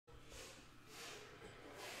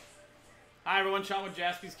everyone, Sean with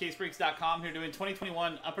JaspysCaseBreaks.com here doing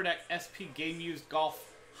 2021 Upper Deck SP Game Used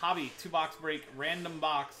Golf Hobby 2-box break random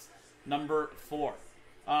box number 4.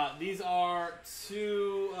 These are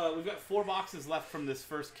we've got 4 boxes left from this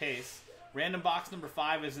first case. Random box number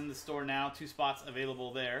 5 is in the store now, 2 spots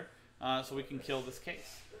available there, so we can kill this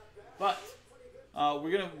case. But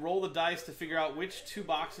we're going to roll the dice to figure out which 2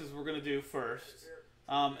 boxes we're going to do first,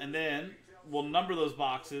 and then we'll number those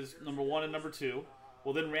boxes, number 1 and number 2.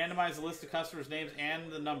 We'll then randomize the list of customers' names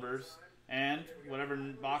and the numbers, and whatever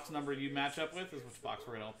box number you match up with is which box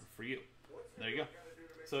we're going to open for you. There you go.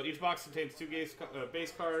 So each box contains 2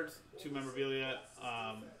 base cards, 2 memorabilia,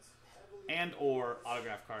 and or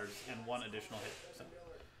autograph cards, and 1 additional hit. So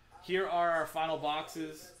here are our final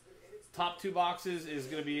boxes. Top 2 boxes is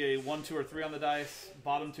going to be a 1, 2, or 3 on the dice.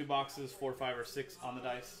 Bottom 2 boxes, 4, 5, or 6 on the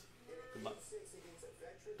dice. Good luck.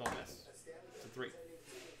 Don't miss. It's a 3.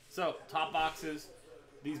 So top boxes.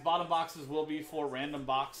 These bottom boxes will be for random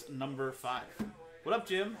box number 5. What up,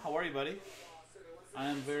 Jim? How are you, buddy? I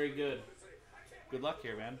am very good. Good luck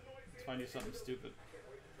here, man. Let's find you something stupid.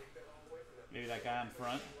 Maybe that guy on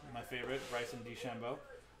front, my favorite, Bryson DeChambeau.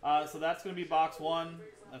 So that's going to be box 1.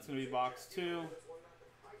 That's going to be box 2.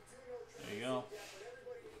 There you go.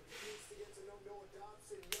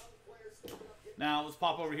 Now let's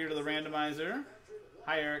pop over here to the randomizer.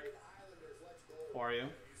 Hi, Eric. How are you?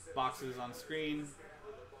 Boxes on screen.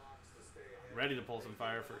 Ready to pull some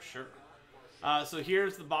fire for sure. So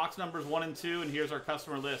here's the box numbers 1 and 2, and here's our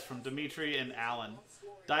customer list from Dimitri and Alan.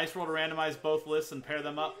 Dice roll to randomize both lists and pair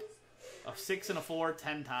them up. A 6 and a 4,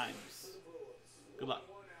 10 times. Good luck.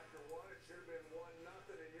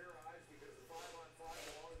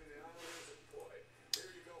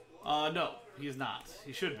 No, he's not.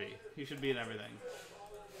 He should be. He should be in everything.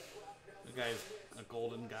 The guy's a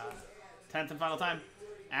golden god. 10th and final time.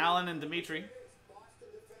 Alan and Dimitri.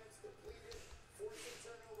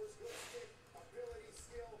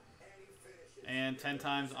 And 10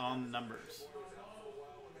 times on the numbers.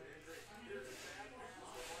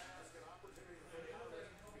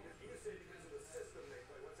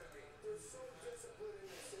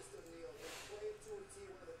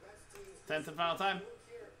 Tenth and final time.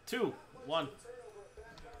 2, 1.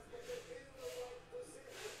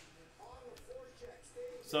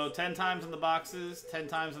 So 10 times on the boxes, 10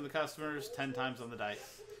 times on the customers, 10 times on the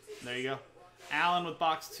dice. There you go. Alan with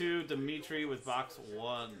box 2, Dimitri with box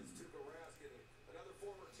 1.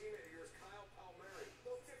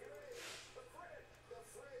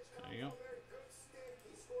 There you go.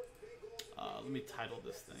 Let me title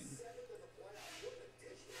this thing.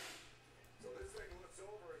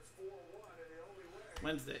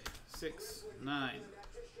 Wednesday, 6/9.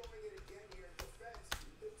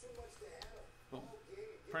 Boom.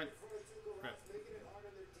 Print. Rip.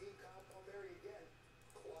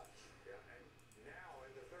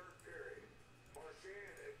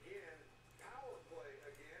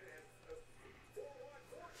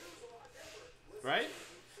 Right?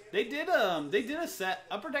 They did a set.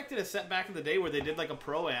 Upper Deck did a set back in the day where they did like a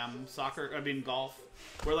pro-am golf,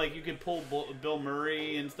 where like you could pull Bill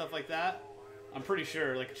Murray and stuff like that. I'm pretty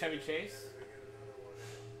sure, like Chevy Chase.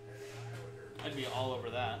 I'd be all over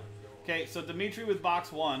that. Okay, so Dimitri with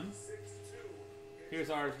box 1. Here's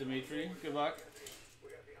ours, Dimitri. Good luck.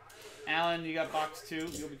 Alan, you got box 2.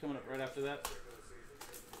 You'll be coming up right after that.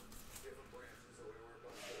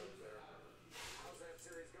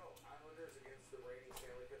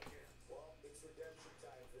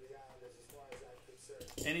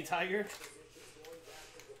 Any Tiger?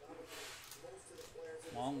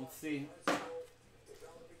 Well, let's see.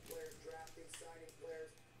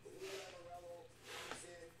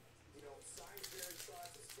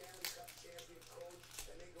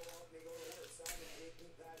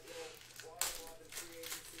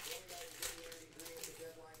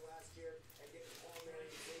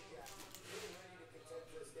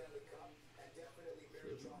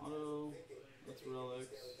 Oh, that's relic.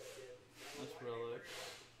 That's relic.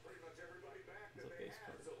 That's a base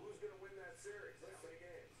card.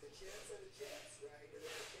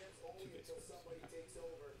 2 base cards.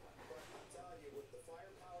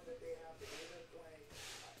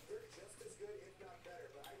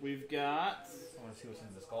 We've got. I want to see what's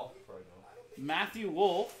in this golf before I go. Matthew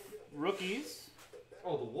Wolf, rookies.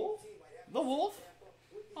 Oh, the Wolf? The Wolf?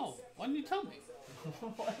 Oh, why didn't you tell me?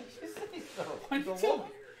 Why did you say so? Why didn't you tell me?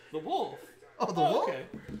 The Wolf. Oh, the Wolf? Okay.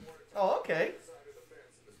 Oh, okay.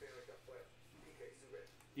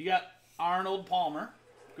 You got Arnold Palmer.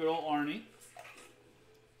 Good old Arnie.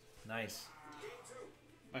 Nice.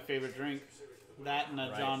 My favorite drink. That and a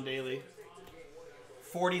Right. John Daly.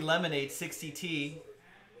 40 lemonade, 60 tea.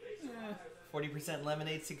 40%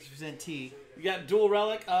 lemonade, 60% tea. You got dual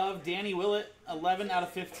relic of Danny Willett, 11 out of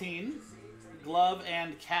 15. Glove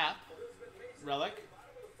and cap relic.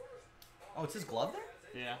 Oh, it says glove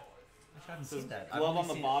there? Yeah. I haven't seen that. Glove on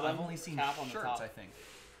the bottom, I've only seen cap on the shirts, top. I think.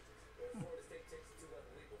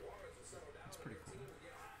 That's pretty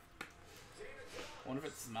cool. I wonder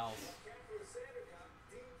if it smells.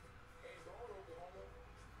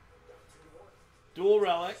 Dual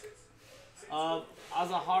relic of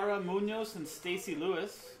Azahara Munoz and Stacy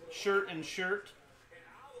Lewis. Shirt and shirt.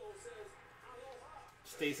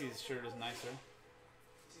 Stacy's shirt is nicer.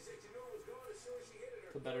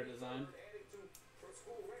 It's a better design.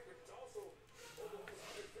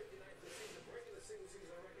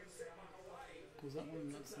 Was that one?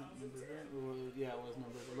 That's not numbered, right? Yeah, it was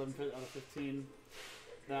numbered. 11 out of 15.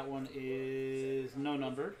 That one is no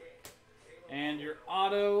numbered. And your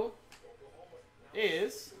auto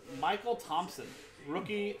is Michael Thompson.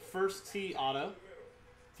 Rookie first tee auto.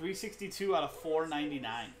 362 out of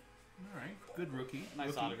 499. All right. Good rookie. Nice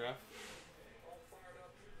rookie. autograph.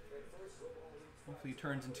 Hopefully he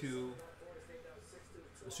turns into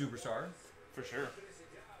a superstar. For sure.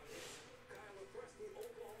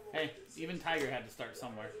 Hey, even Tiger had to start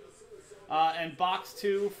somewhere. And box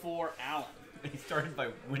 2 for Allen. He started by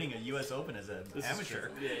winning a U.S. Open as an amateur.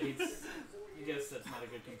 Yeah, I guess that's not a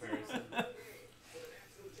good comparison.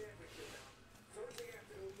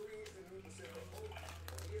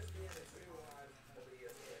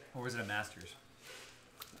 Or was it a Masters?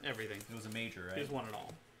 Everything. It was a major, right? He's won it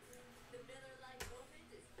all.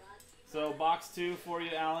 So box 2 for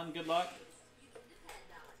you, Alan. Good luck.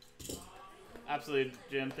 Absolutely,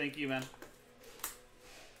 Jim. Thank you, man.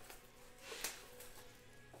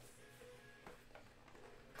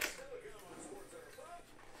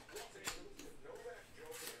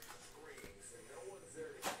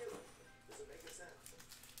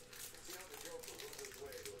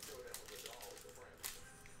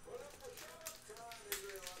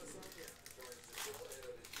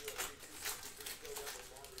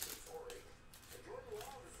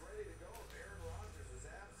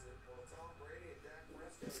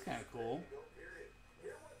 It's kind of cool.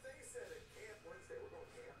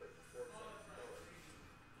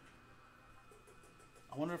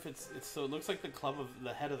 I wonder if it's so. It looks like the club of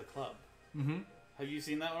the head of the club. Mm-hmm. Have you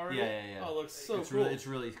seen that already? Yeah. Oh, it looks so it's cool. Really, it's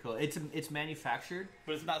really cool. It's manufactured,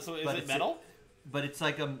 But it's not. So is but it metal? But it's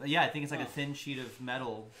like a I think it's like a thin sheet of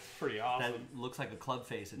metal Pretty awesome. that looks like a club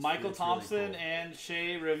face. It's, Michael it's Thompson really cool. and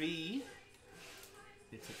Shea Ravi.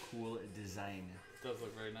 It's a cool design. It does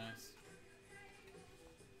look very nice.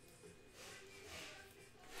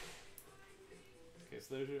 Okay,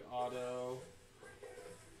 so there's your auto.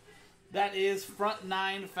 That is Front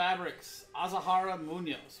 9 Fabrics. Azahara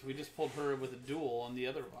Munoz. We just pulled her with a dual on the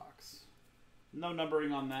other box. No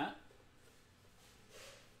numbering on that.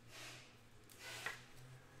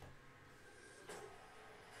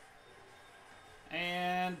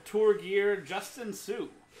 And Tour Gear, Justin Sue.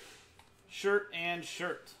 Shirt and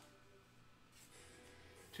shirt.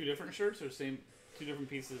 Two different shirts or same? Two different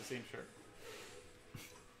pieces of the same shirt?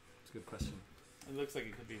 It's a good question. It looks like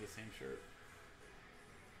it could be the same shirt.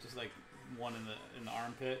 Just like one in the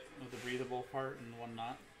armpit with the breathable part and one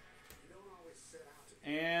not.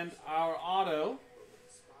 And our auto,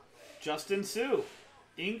 Justin Sue.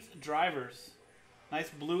 Inked drivers. Nice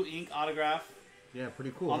blue ink autograph. Yeah,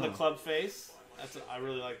 pretty cool. On the club face. I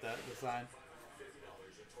really like that design.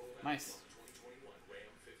 Nice.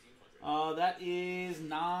 That is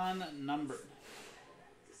non-numbered.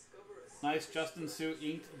 Nice Justin Sue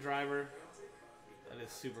inked driver. That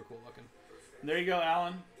is super cool looking. And there you go,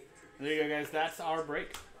 Alan. And there you go, guys. That's our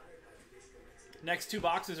break. Next two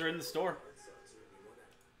boxes are in the store.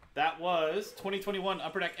 That was 2021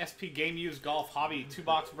 Upper Deck SP Game Used Golf Hobby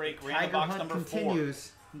 2-box break. Random Tiger box hunt number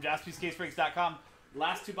continues. 4 from JaspysCaseBreaks.com.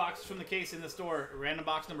 Last two boxes from the case in the store. Random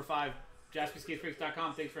box number 5.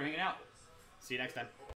 JaspysCaseBreaks.com. Thanks for hanging out. See you next time.